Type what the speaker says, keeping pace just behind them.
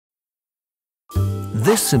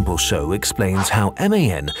This simple show explains how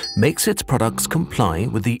MAN makes its products comply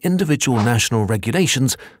with the individual national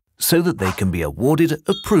regulations so that they can be awarded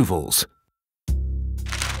approvals.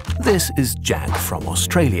 This is Jack from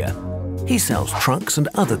Australia. He sells trucks and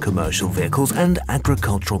other commercial vehicles and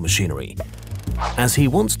agricultural machinery. As he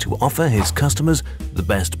wants to offer his customers the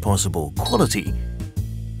best possible quality,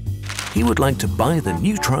 he would like to buy the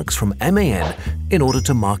new trucks from MAN in order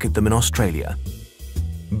to market them in Australia.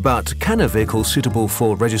 But can a vehicle suitable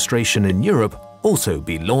for registration in Europe also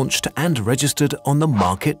be launched and registered on the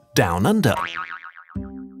market down under?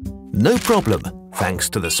 No problem, thanks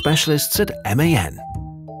to the specialists at MAN.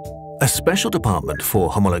 A special department for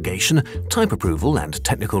homologation, type approval and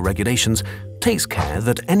technical regulations takes care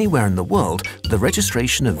that anywhere in the world the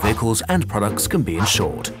registration of vehicles and products can be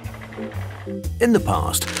ensured. In the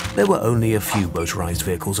past, there were only a few motorized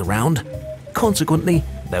vehicles around. Consequently,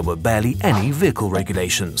 there were barely any vehicle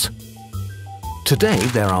regulations. Today,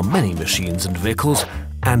 there are many machines and vehicles,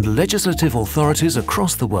 and legislative authorities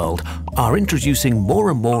across the world are introducing more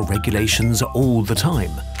and more regulations all the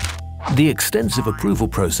time. The extensive approval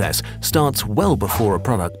process starts well before a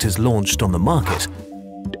product is launched on the market.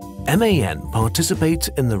 MAN participates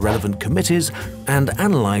in the relevant committees and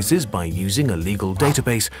analyzes by using a legal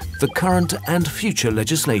database the current and future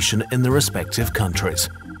legislation in the respective countries.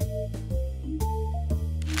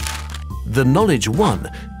 The knowledge won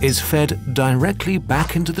is fed directly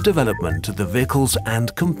back into the development of the vehicles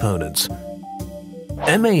and components.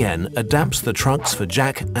 MAN adapts the trucks for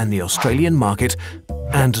Jack and the Australian market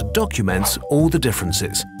and documents all the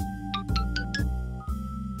differences.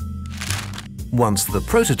 Once the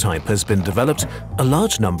prototype has been developed, a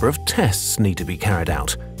large number of tests need to be carried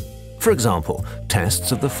out. For example,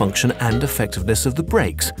 tests of the function and effectiveness of the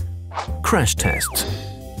brakes, crash tests,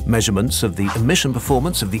 measurements of the emission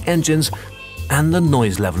performance of the engines, and the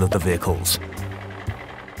noise level of the vehicles.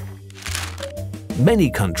 Many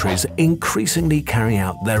countries increasingly carry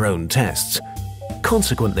out their own tests.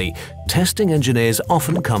 Consequently, testing engineers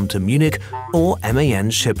often come to Munich, or MAN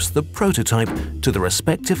ships the prototype to the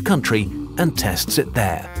respective country and tests it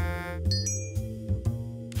there.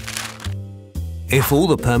 If all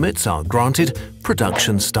the permits are granted,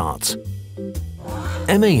 production starts.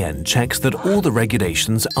 MAN checks that all the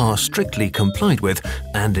regulations are strictly complied with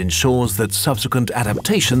and ensures that subsequent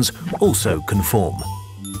adaptations also conform.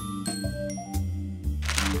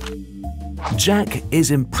 Jack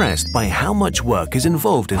is impressed by how much work is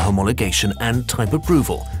involved in homologation and type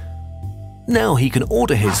approval. Now he can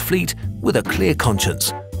order his fleet with a clear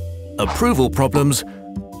conscience. Approval problems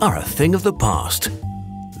are a thing of the past.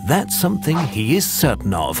 That's something he is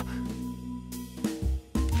certain of.